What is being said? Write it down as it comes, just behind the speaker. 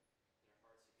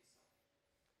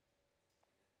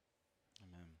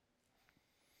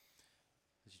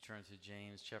you turn to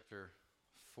James chapter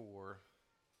 4.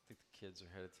 I think the kids are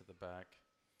headed to the back.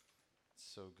 It's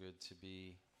so good to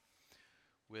be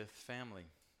with family.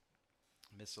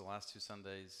 Missed the last 2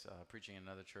 Sundays preaching in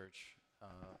another church,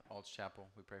 Ald's Chapel.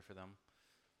 We pray for them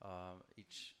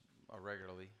each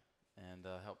regularly and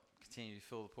help continue to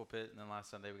fill the pulpit. And then last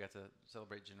Sunday we got to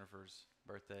celebrate Jennifer's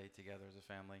birthday together as a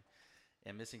family.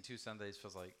 And missing 2 Sundays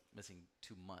feels like missing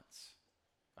 2 months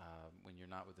when you're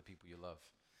not with the people you love.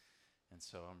 And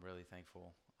so I'm really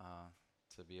thankful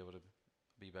to be able to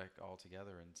be back all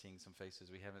together and seeing some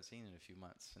faces we haven't seen in a few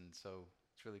months. And so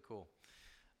it's really cool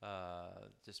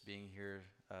just being here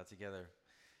together.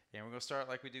 And we're going to start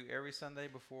like we do every Sunday.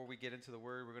 Before we get into the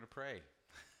Word, we're going to pray.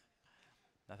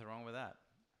 Nothing wrong with that.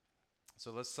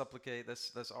 So let's supplicate.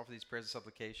 Let's offer these prayers of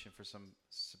supplication for some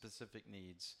specific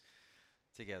needs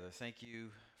together. Thank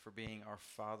you for being our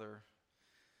Father,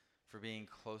 for being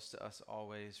close to us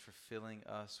always, for filling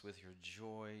us with your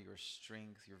joy, your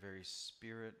strength, your very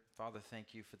spirit. Father,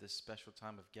 thank you for this special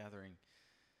time of gathering.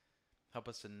 Help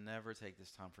us to never take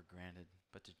this time for granted,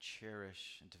 but to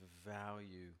cherish and to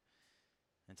value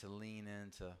and to lean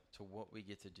into what we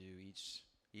get to do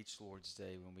each Lord's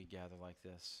Day when we gather like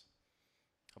this.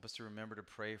 Help us to remember to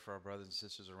pray for our brothers and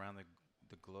sisters around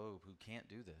the globe who can't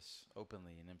do this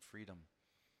openly and in freedom,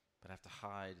 but have to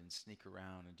hide and sneak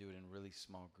around and do it in really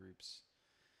small groups.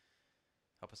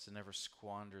 Help us to never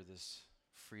squander this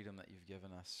freedom that you've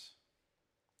given us.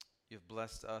 You've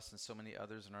blessed us and so many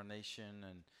others in our nation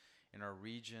and in our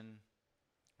region.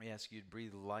 We ask you to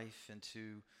breathe life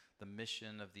into the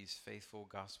mission of these faithful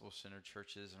gospel-centered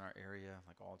churches in our area,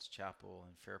 like Ald's Chapel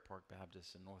and Fair Park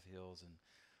Baptist and North Hills and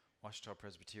Washita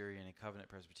Presbyterian and Covenant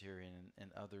Presbyterian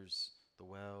and others, the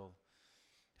Well.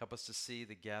 Help us to see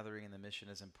the gathering and the mission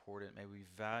as important. May we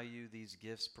value these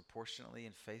gifts proportionately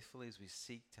and faithfully as we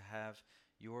seek to have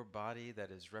your body that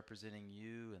is representing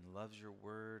you and loves your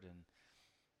word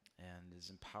and is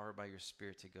empowered by your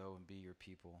Spirit to go and be your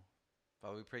people.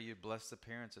 Father, we pray you bless the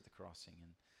parents at the crossing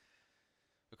and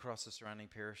across the surrounding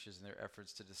parishes in their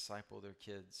efforts to disciple their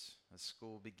kids. As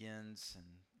school begins and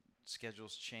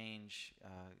schedules change,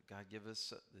 God, give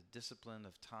us the discipline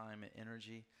of time and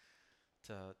energy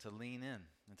to lean in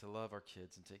and to love our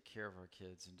kids and take care of our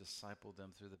kids and disciple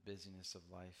them through the busyness of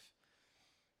life.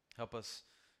 Help us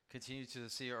continue to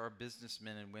see our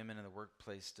businessmen and women in the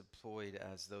workplace deployed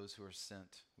as those who are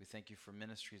sent. We thank you for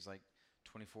ministries like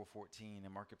 2414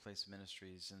 and Marketplace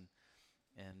Ministries,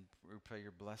 and we pray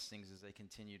your blessings as they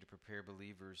continue to prepare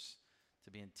believers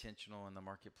to be intentional in the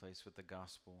marketplace with the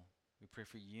gospel. We pray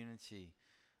for unity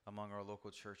among our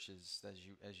local churches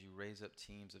as you raise up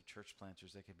teams of church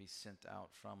planters that can be sent out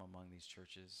from among these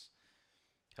churches.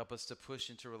 Help us to push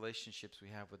into relationships we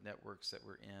have with networks that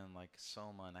we're in, like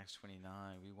Soma and Acts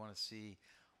 29. We want to see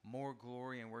more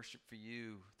glory and worship for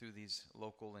you through these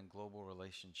local and global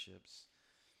relationships.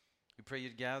 We pray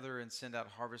you'd gather and send out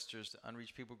harvesters to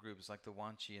unreached people groups like the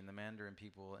Wanchi and the Mandarin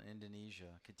people in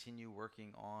Indonesia. Continue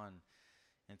working on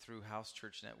and through house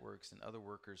church networks and other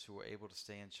workers who were able to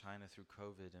stay in China through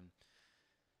COVID. And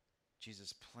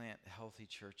Jesus, plant healthy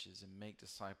churches and make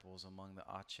disciples among the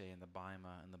Aceh and the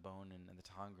Baima and the Bonan and the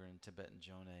Tongren and Tibetan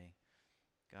Jone.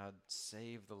 God,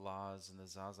 save the Laws and the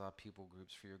Zaza people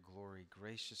groups for your glory.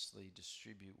 Graciously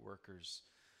distribute workers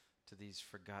to these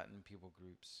forgotten people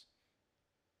groups.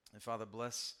 And Father,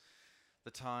 bless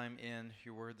the time in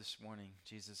your word this morning.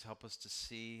 Jesus, help us to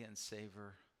see and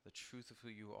savor the truth of who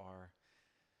you are,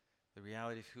 the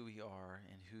reality of who we are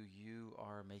and who you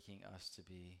are making us to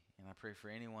be. And I pray for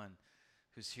anyone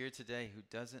who's here today who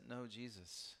doesn't know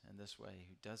Jesus in this way,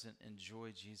 who doesn't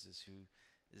enjoy Jesus, who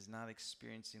is not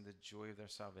experiencing the joy of their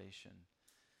salvation,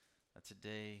 that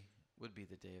today would be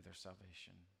the day of their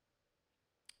salvation.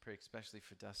 Pray especially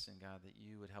for Dustin, God, that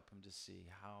you would help him to see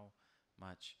how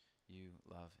much you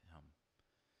love him.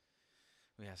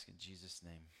 We ask in Jesus'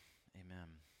 name,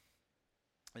 amen.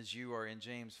 As you are in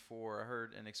James 4, I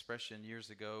heard an expression years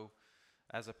ago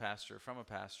as a pastor, from a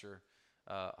pastor,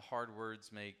 hard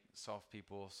words make soft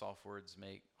people, soft words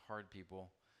make hard people.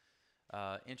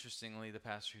 Interestingly, the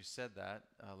pastor who said that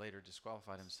later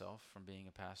disqualified himself from being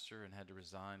a pastor and had to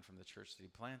resign from the church that he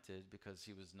planted because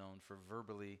he was known for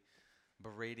verbally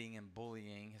berating and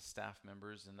bullying his staff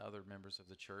members and other members of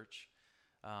the church.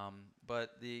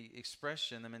 But the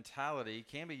expression, the mentality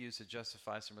can be used to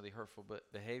justify some really hurtful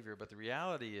behavior. But the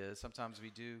reality is sometimes we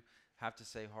do have to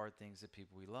say hard things to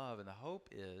people we love. And the hope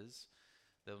is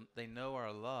that they know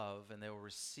our love and they will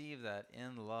receive that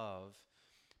in love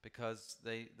because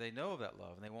they know of that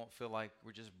love. And they won't feel like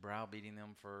we're just browbeating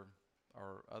them for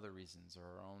our other reasons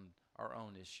or our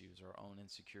own issues, our own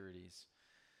insecurities.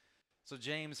 So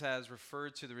James has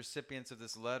referred to the recipients of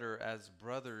this letter as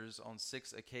brothers on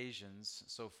 6 occasions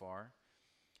so far.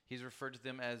 He's referred to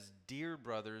them as dear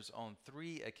brothers on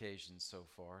 3 occasions so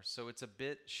far. So it's a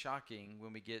bit shocking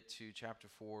when we get to chapter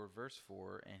 4, verse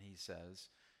 4, and he says,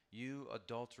 "You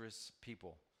adulterous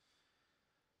people.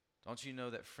 Don't you know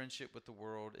that friendship with the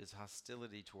world is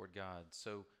hostility toward God?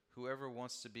 So whoever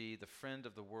wants to be the friend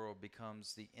of the world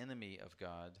becomes the enemy of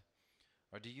God.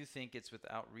 Or do you think it's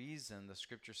without reason the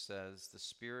scripture says, the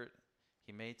Spirit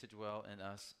he made to dwell in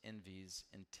us envies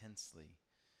intensely?"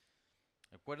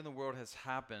 Like, what in the world has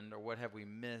happened, or what have we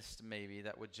missed maybe,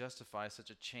 that would justify such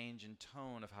a change in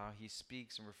tone of how he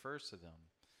speaks and refers to them?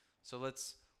 So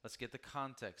let's get the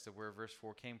context of where verse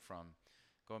 4 came from.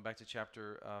 Going back to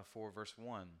chapter 4, verse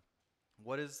 1.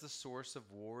 "What is the source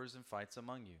of wars and fights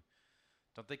among you?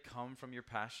 Don't they come from your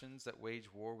passions that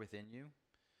wage war within you?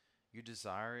 You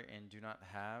desire and do not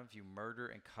have. You murder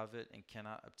and covet and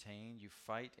cannot obtain. You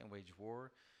fight and wage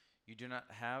war. You do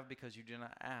not have because you do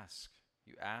not ask.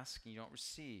 You ask and you don't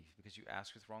receive because you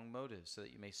ask with wrong motives, so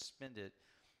that you may spend it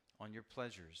on your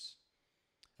pleasures."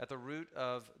 At the root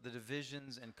of the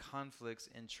divisions and conflicts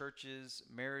in churches,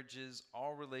 marriages,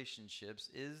 all relationships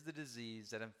is the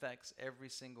disease that infects every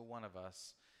single one of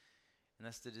us, and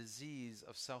that's the disease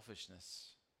of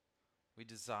selfishness. We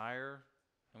desire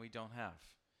and we don't have,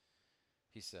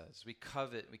 he says. We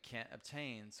covet, we can't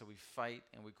obtain, so we fight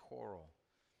and we quarrel.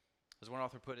 As one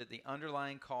author put it, the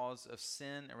underlying cause of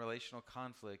sin and relational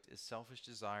conflict is selfish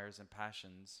desires and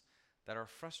passions that are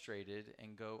frustrated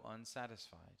and go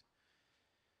unsatisfied.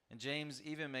 And James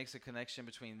even makes a connection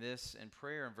between this and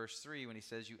prayer in verse 3 when he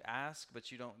says, "You ask,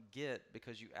 but you don't get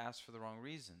because you ask for the wrong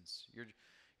reasons." You're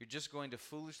just going to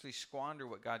foolishly squander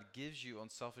what God gives you on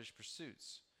selfish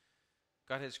pursuits.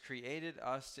 God has created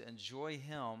us to enjoy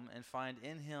him and find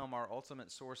in him our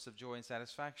ultimate source of joy and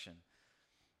satisfaction.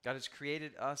 God has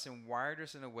created us and wired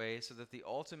us in a way so that the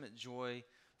ultimate joy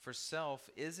for self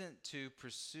isn't to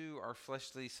pursue our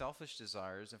fleshly, selfish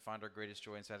desires and find our greatest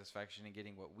joy and satisfaction in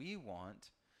getting what we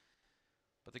want,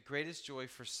 but the greatest joy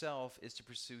for self is to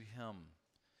pursue him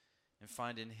and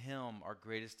find in him our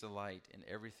greatest delight, and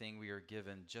everything we are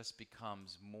given just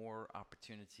becomes more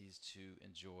opportunities to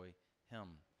enjoy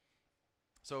him.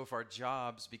 So if our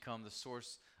jobs become the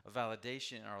source of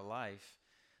validation in our life,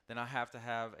 then I have to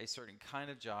have a certain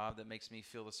kind of job that makes me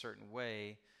feel a certain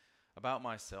way about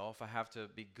myself. I have to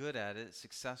be good at it,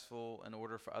 successful, in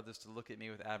order for others to look at me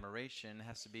with admiration. It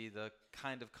has to be the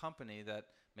kind of company that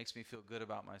makes me feel good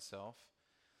about myself.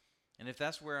 And if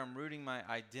that's where I'm rooting my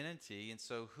identity, and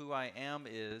so who I am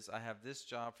is, I have this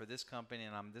job for this company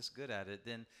and I'm this good at it,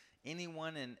 then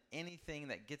anyone and anything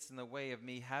that gets in the way of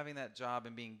me having that job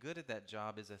and being good at that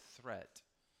job is a threat.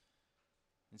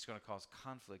 It's going to cause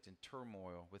conflict and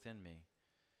turmoil within me.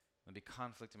 There'll be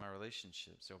conflict in my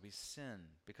relationships. There'll be sin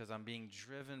because I'm being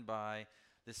driven by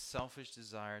this selfish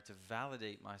desire to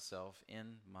validate myself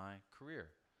in my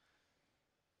career.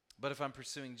 But if I'm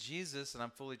pursuing Jesus and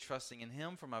I'm fully trusting in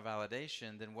him for my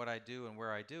validation, then what I do and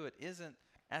where I do it isn't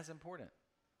as important.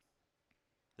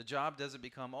 The job doesn't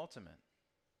become ultimate.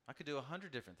 I could do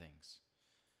 100 different things.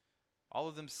 All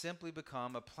of them simply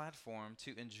become a platform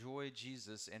to enjoy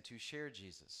Jesus and to share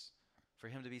Jesus, for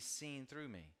him to be seen through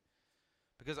me.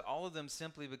 Because all of them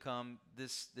simply become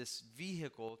this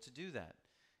vehicle to do that.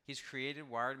 He's created,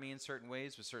 wired me in certain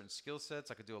ways with certain skill sets.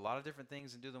 I could do a lot of different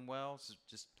things and do them well. So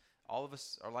just all of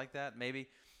us are like that. Maybe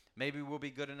we'll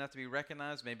be good enough to be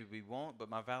recognized. Maybe we won't. But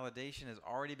my validation has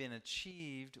already been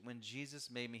achieved when Jesus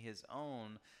made me his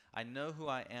own. I know who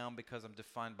I am because I'm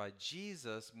defined by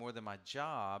Jesus more than my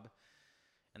job.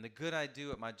 And the good I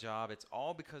do at my job, it's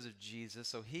all because of Jesus.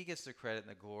 So he gets the credit and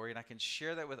the glory. And I can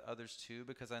share that with others too,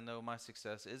 because I know my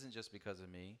success isn't just because of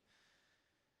me.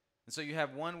 And so you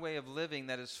have one way of living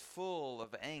that is full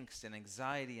of angst and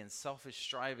anxiety and selfish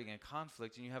striving and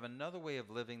conflict. And you have another way of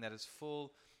living that is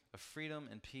full of freedom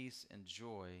and peace and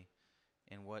joy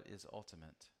in what is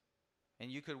ultimate. And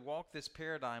you could walk this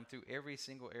paradigm through every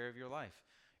single area of your life.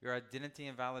 Your identity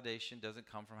and validation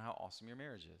doesn't come from how awesome your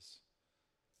marriage is.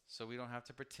 So we don't have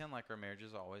to pretend like our marriage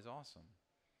is always awesome.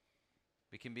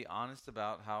 We can be honest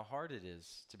about how hard it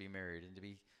is to be married and to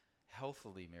be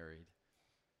healthily married.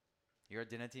 Your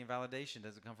identity and validation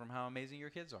doesn't come from how amazing your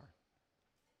kids are.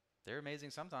 They're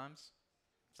amazing sometimes.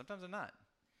 Sometimes they're not.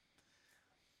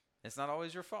 It's not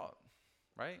always your fault,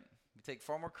 right? We take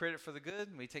far more credit for the good,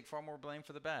 and we take far more blame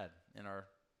for the bad in our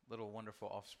little wonderful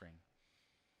offspring.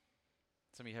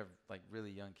 Some of you have like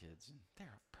really young kids, and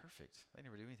they're perfect. They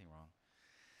never do anything wrong.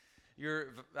 Your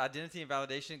identity and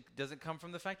validation doesn't come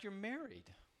from the fact you're married.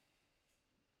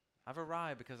 I've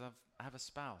arrived because I have a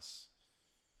spouse.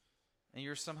 and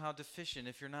you're somehow deficient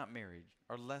if you're not married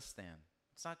or less than.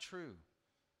 It's not true.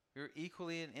 You're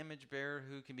equally an image bearer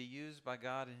who can be used by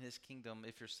God in his kingdom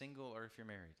if you're single or if you're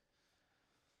married.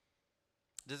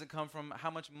 It doesn't come from how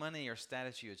much money or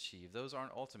status you achieve. Those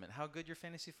aren't ultimate. How good your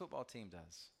fantasy football team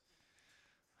does.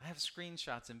 I have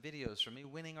screenshots and videos from me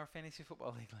winning our fantasy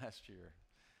football league last year.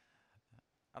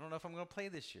 I don't know if I'm going to play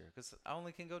this year because I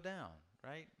only can go down,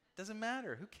 right? Doesn't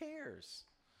matter. Who cares?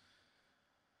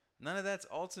 None of that's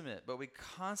ultimate, but we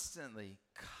constantly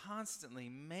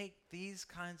make these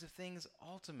kinds of things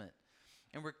ultimate.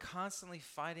 And we're constantly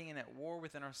fighting and at war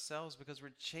within ourselves because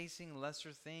we're chasing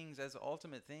lesser things as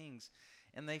ultimate things.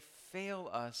 And they fail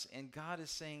us, and God is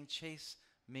saying, chase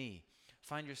me.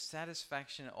 Find your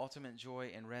satisfaction and ultimate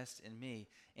joy and rest in me.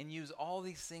 And use all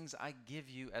these things I give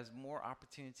you as more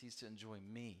opportunities to enjoy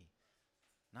me,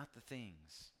 not the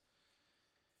things.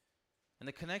 And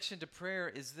the connection to prayer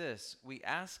is this. We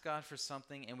ask God for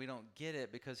something and we don't get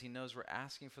it because he knows we're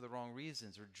asking for the wrong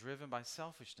reasons. We're driven by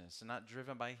selfishness and not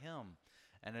driven by him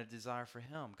and a desire for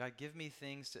him. God, give me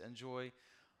things to enjoy.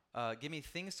 Give me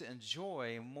things to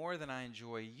enjoy more than I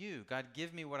enjoy you. God,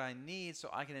 give me what I need so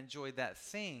I can enjoy that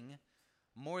thing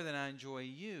more than I enjoy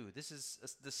you. This is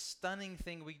the stunning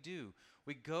thing we do.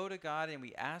 We go to God and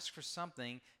we ask for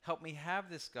something. Help me have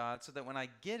this, God, so that when I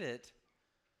get it,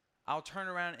 I'll turn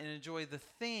around and enjoy the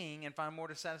thing and find more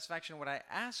to satisfaction in what I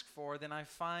ask for than I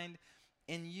find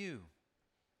in you.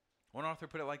 One author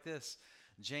put it like this.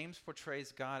 James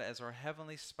portrays God as our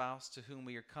heavenly spouse to whom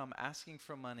we are come asking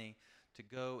for money to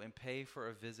go and pay for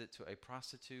a visit to a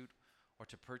prostitute or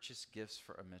to purchase gifts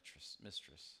for a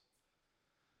mistress.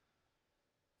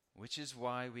 Which is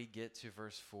why we get to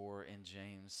verse 4 and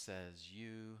James says,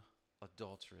 you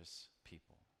adulterous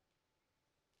people.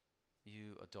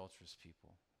 You adulterous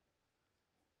people.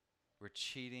 We're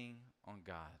cheating on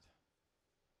God,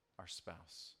 our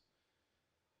spouse.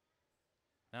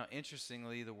 Now,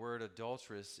 interestingly, the word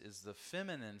adulterous is the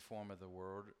feminine form of the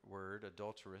word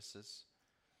adulteresses.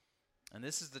 And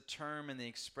this is the term and the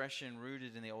expression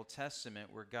rooted in the Old Testament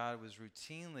where God was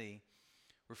routinely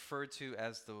referred to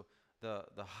as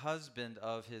the husband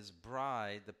of his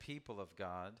bride, the people of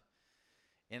God.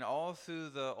 And all through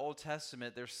the Old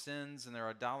Testament, their sins and their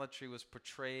idolatry was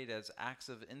portrayed as acts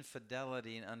of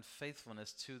infidelity and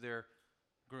unfaithfulness to their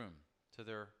groom, to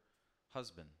their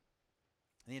husband.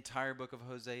 The entire book of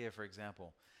Hosea, for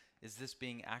example, is this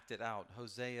being acted out.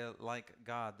 Hosea, like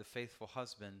God, the faithful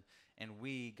husband, and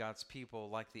we, God's people,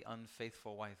 like the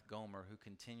unfaithful wife Gomer, who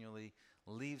continually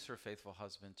leaves her faithful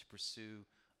husband to pursue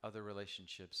other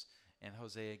relationships. And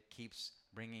Hosea keeps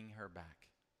bringing her back.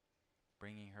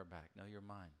 Bringing her back. No, you're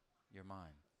mine. You're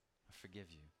mine. I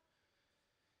forgive you.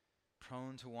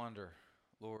 Prone to wander.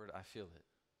 Lord, I feel it.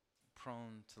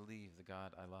 Prone to leave the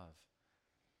God I love.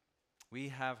 We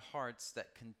have hearts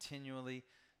that continually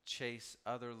chase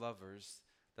other lovers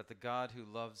than the God who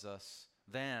loves us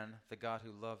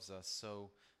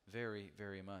so very,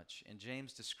 very much. And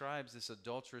James describes this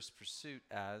adulterous pursuit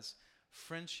as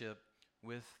friendship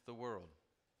with the world,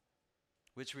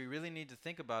 which we really need to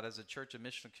think about as a church of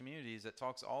missional communities that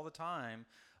talks all the time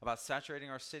about saturating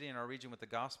our city and our region with the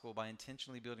gospel by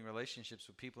intentionally building relationships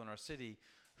with people in our city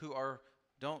who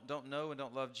don't know and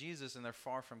don't love Jesus, and they're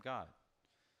far from God.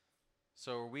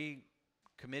 So are we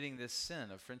committing this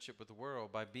sin of friendship with the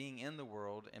world by being in the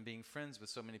world and being friends with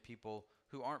so many people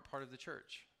who aren't part of the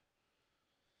church?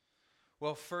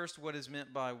 Well, first, what is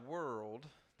meant by world?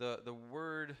 The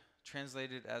word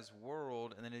translated as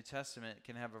world in the New Testament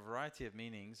can have a variety of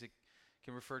meanings. It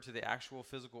can refer to the actual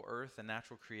physical earth and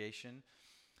natural creation.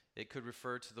 It could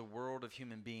refer to the world of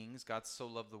human beings. God so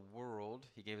loved the world,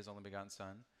 he gave his only begotten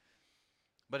son.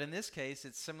 But in this case,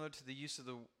 it's similar to the use of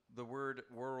the word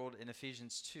world in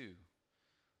Ephesians 2.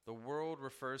 The world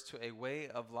refers to a way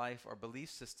of life or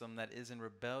belief system that is in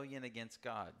rebellion against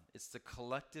God. It's the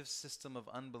collective system of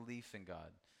unbelief in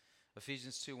God.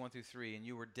 Ephesians 2, 1-3, and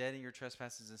you were dead in your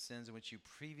trespasses and sins in which you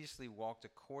previously walked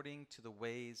according to the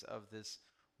ways of this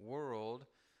world,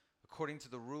 according to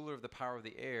the ruler of the power of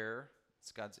the air,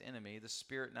 it's God's enemy, the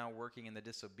spirit now working in the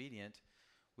disobedient.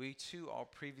 We too all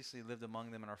previously lived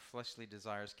among them in our fleshly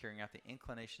desires, carrying out the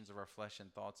inclinations of our flesh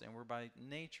and thoughts, and were by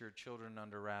nature children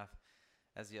under wrath,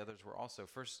 as the others were also.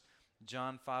 1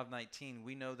 John 5:19,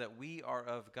 we know that we are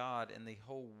of God, and the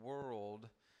whole world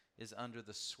is under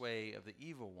the sway of the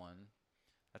evil one.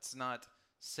 That's not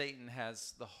Satan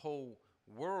has the whole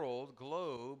world,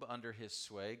 globe, under his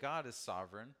sway. God is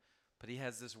sovereign, but he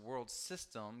has this world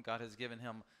system. God has given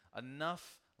him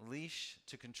enough leash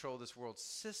to control this world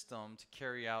system to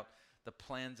carry out the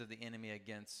plans of the enemy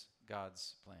against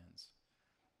God's plans,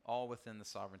 all within the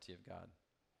sovereignty of God.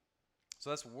 So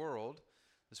that's world,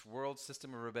 this world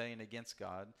system of rebellion against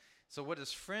God. So what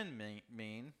does friend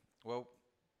mean? Well,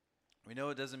 we know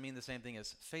it doesn't mean the same thing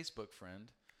as Facebook friend.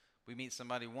 We meet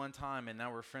somebody one time and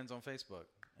now we're friends on Facebook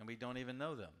and we don't even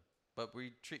know them. But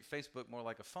we treat Facebook more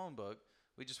like a phone book.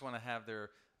 We just want to have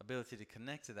their ability to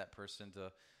connect to that person,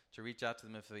 to reach out to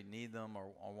them if they need them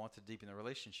or want to deepen the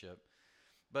relationship.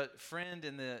 But friend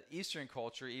in the Eastern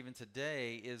culture, even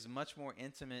today, is much more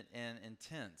intimate and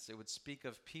intense. It would speak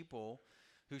of people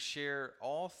who share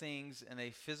all things in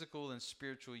a physical and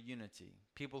spiritual unity.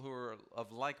 People who are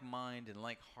of like mind and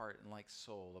like heart and like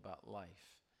soul about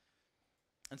life.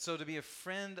 And so to be a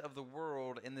friend of the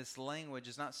world in this language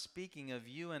is not speaking of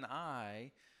you and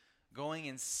I going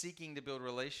and seeking to build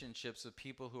relationships with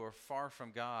people who are far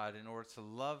from God in order to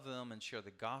love them and share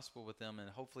the gospel with them and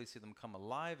hopefully see them come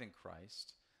alive in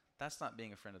Christ. That's not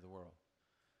being a friend of the world.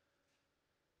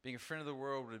 Being a friend of the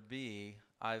world would be,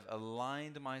 I've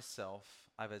aligned myself,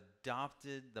 I've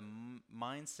adopted the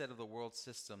mindset of the world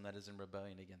system that is in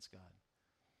rebellion against God.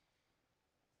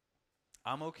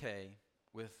 I'm okay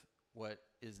with what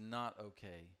is not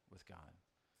okay with God.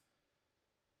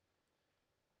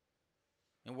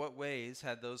 In what ways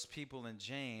had those people in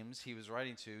James he was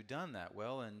writing to done that?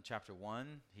 Well, in chapter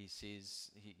 1,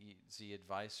 he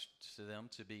advice to them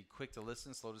to be quick to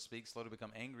listen, slow to speak, slow to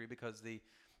become angry, because the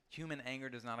human anger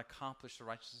does not accomplish the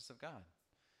righteousness of God.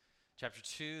 Chapter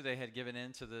 2, they had given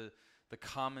in to the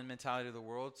common mentality of the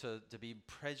world to be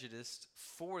prejudiced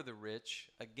for the rich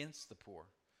against the poor.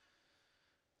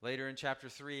 Later in chapter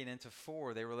 3 and into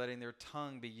 4, they were letting their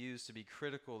tongue be used to be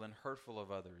critical and hurtful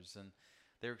of others, and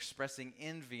they're expressing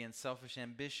envy and selfish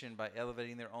ambition by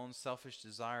elevating their own selfish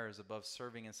desires above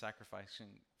serving and sacrificing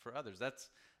for others.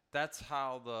 That's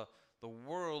how the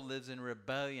world lives in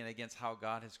rebellion against how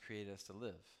God has created us to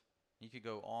live. You could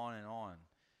go on and on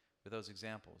with those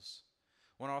examples.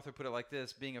 One author put it like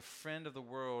this: being a friend of the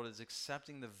world is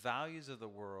accepting the values of the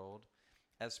world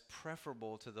as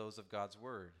preferable to those of God's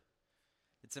word.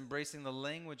 It's embracing the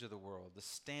language of the world. The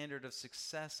standard of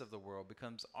success of the world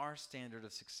becomes our standard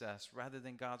of success rather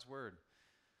than God's word.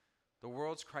 The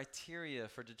world's criteria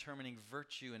for determining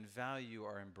virtue and value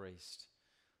are embraced.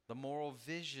 The moral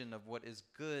vision of what is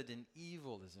good and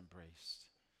evil is embraced.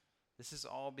 This is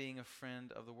all being a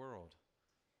friend of the world.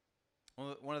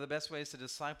 One of the best ways to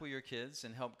disciple your kids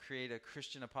and help create a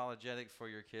Christian apologetic for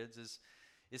your kids is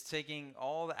taking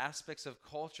all the aspects of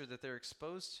culture that they're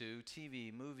exposed to,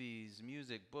 TV, movies,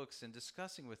 music, books, and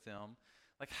discussing with them,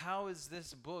 like, how is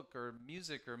this book or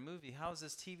music or movie, how is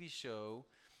this TV show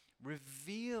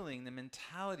revealing the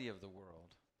mentality of the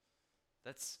world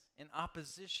that's in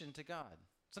opposition to God?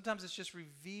 Sometimes it's just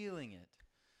revealing it.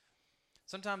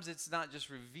 Sometimes it's not just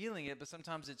revealing it, but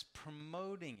sometimes it's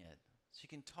promoting it. So you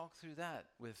can talk through that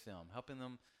with them, helping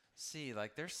them see,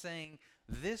 like, they're saying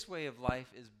this way of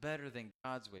life is better than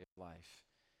God's way of life.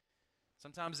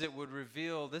 Sometimes it would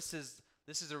reveal this is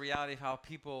a reality of how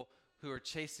people who are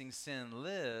chasing sin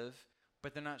live,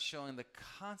 but they're not showing the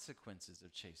consequences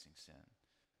of chasing sin.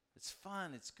 It's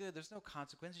fun, it's good, there's no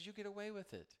consequences, you get away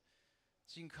with it.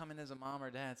 So you can come in as a mom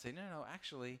or dad and say, no,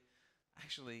 actually,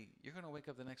 you're going to wake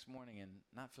up the next morning and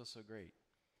not feel so great.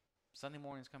 Sunday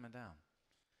morning's coming down.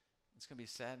 It's going to be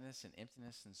sadness and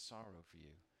emptiness and sorrow for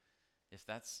you if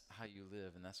that's how you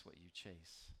live and that's what you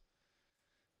chase.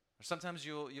 Or sometimes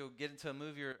you'll get into a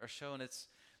movie or show and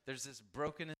there's this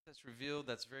brokenness that's revealed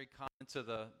that's very common to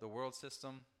the world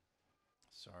system.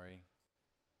 Sorry.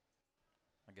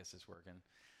 I guess it's working.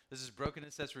 There's this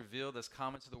brokenness that's revealed that's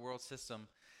common to the world system,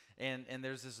 and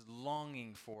there's this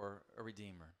longing for a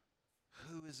redeemer.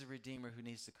 Who is the redeemer who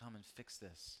needs to come and fix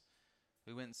this?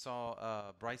 We went and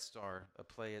saw Bright Star, a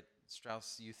play at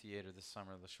Strauss Youth Theater this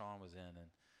summer LaShawn was in, and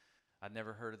I'd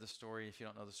never heard of the story. If you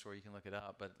don't know the story, you can look it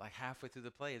up. But like halfway through the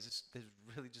play, it's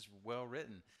really just well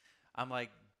written. I'm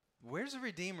like, where's the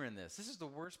redeemer in this? This is the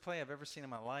worst play I've ever seen in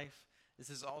my life.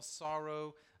 This is all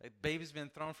sorrow. A baby's been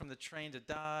thrown from the train to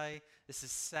die. This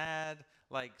is sad.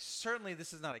 Like, certainly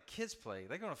this is not a kid's play.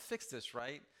 They're going to fix this,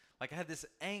 right? Like, I had this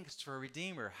angst for a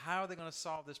redeemer. How are they going to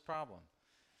solve this problem?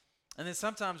 And then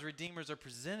sometimes redeemers are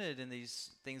presented in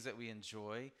these things that we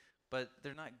enjoy, but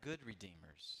they're not good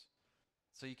redeemers.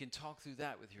 So you can talk through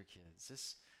that with your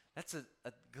kids. That's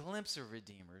a glimpse of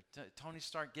Redeemer. Tony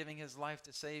Stark giving his life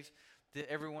to save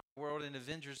everyone in the world in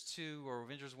Avengers 2 or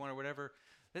Avengers 1 or whatever.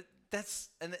 That's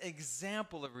an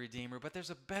example of Redeemer, but there's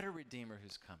a better Redeemer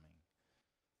who's coming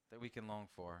that we can long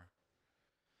for.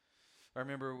 I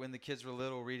remember when the kids were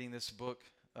little reading this book.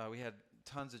 We had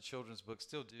tons of children's books,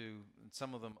 still do, and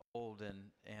some of them old,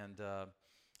 and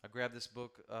I grabbed this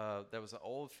book that was an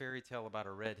old fairy tale about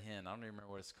a red hen. I don't even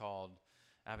remember what it's called.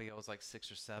 Abigail was like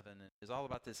 6 or 7, and it was all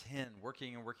about this hen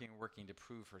working and working and working to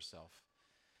prove herself.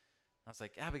 I was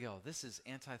like, Abigail, this is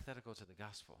antithetical to the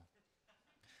gospel.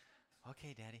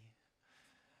 Okay, Daddy.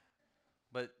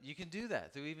 But you can do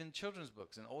that through even children's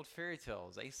books and old fairy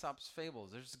tales, Aesop's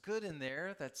fables. There's good in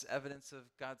there that's evidence of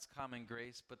God's common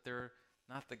grace, but they're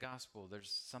not the gospel. There's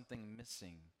something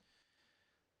missing.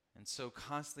 And so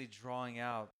constantly drawing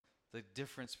out the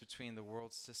difference between the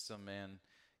world system and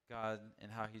God and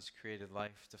how he's created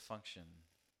life to function.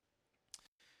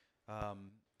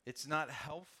 It's not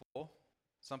helpful.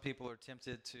 Some people are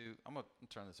tempted to, I'm going to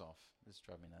turn this off. This is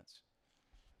driving me nuts.